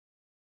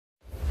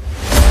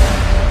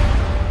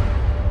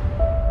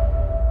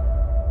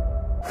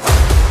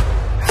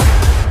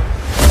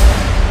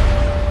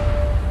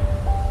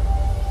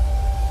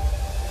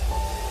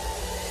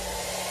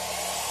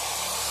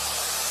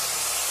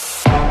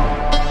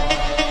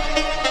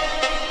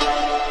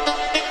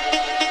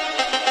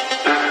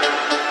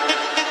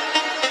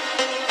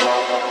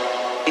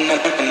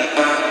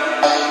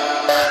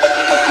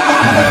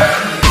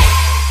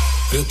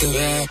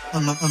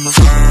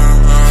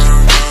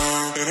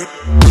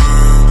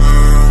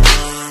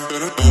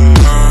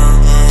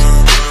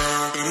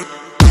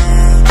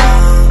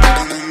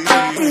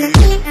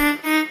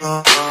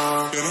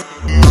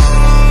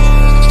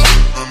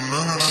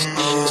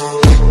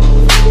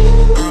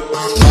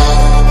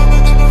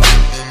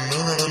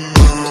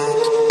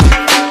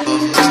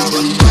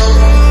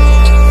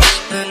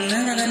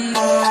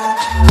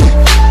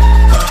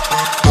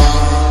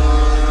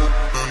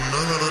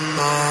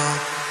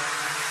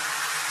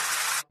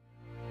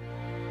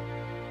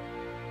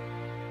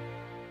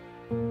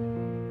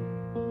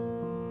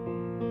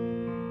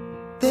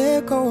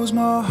There goes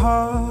my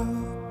heart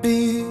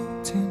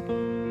beating,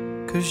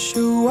 'cause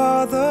you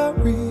are the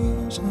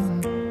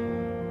reason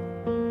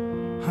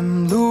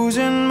I'm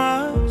losing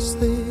my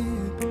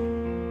sleep.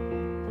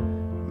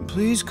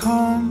 Please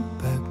come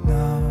back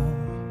now.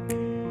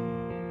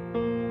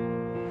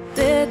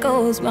 There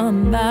goes my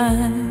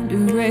mind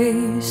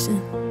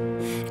erasing,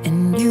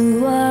 and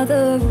you are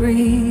the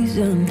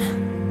reason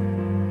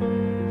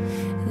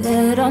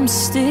that I'm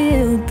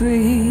still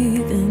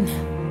breathing.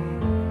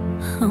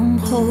 I'm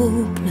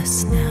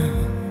hopeless now.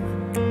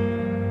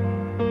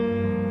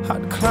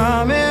 I'd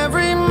climb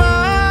every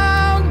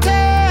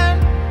mountain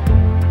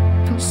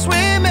and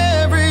swim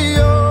every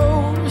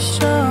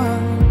ocean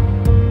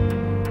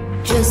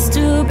just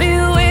to be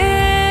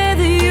with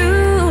you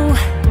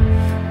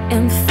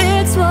and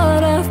fix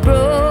what I've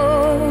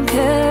broken.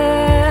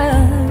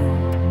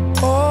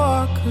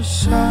 Oh,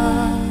 'cause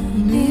I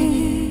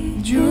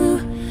need you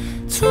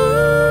to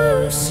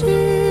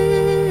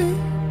see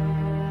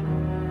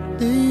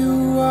that you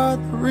are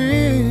the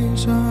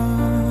reason.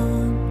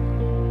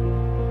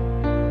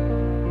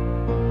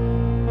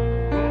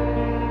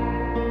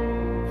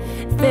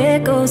 There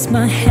goes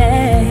my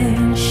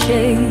hand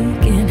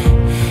shaking,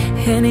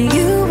 and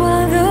you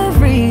are the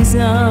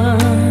reason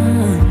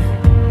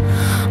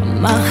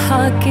my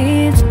heart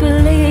keeps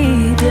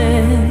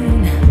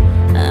bleeding.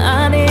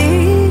 I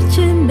need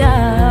you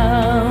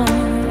now.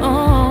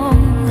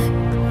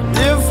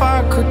 If I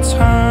could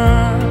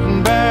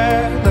turn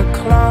back the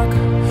clock,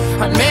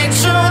 I'd make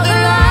sure the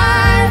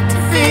light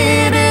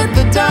defeated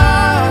the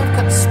dark.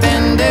 I'd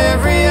spend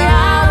every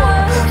hour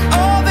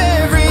of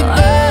every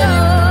day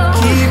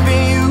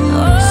keeping you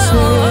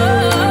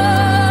safe.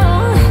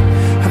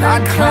 And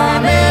I'd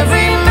climb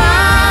every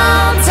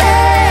mountain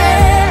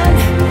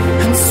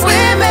and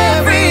swim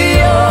every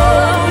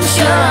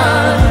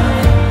ocean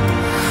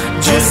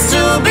just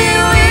to be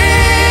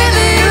with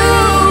you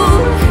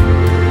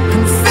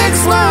and fix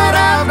what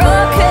I've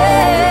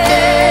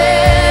broken.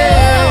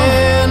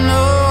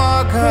 Oh,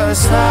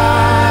 'cause I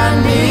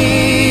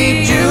need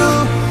you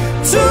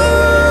to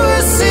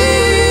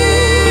see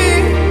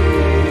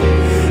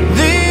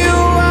that you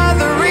are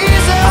the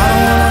reason. I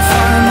don't wanna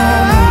fight no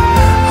more,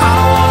 I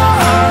don't wanna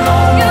hurt no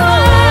more,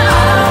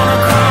 I don't wanna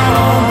cry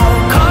no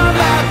more. Come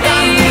back,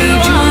 I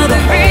need you to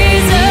hold me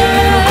a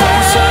little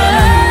closer,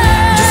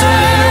 just a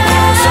little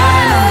closer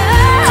now.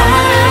 Come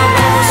a little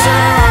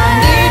closer, I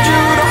need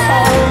you to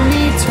hold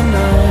me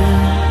tonight.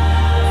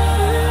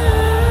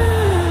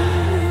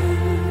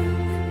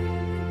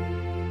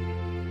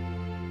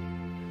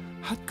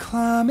 I'd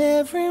climb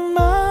every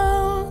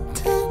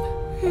mountain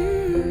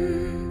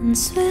And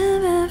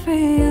swim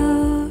every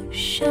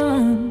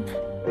ocean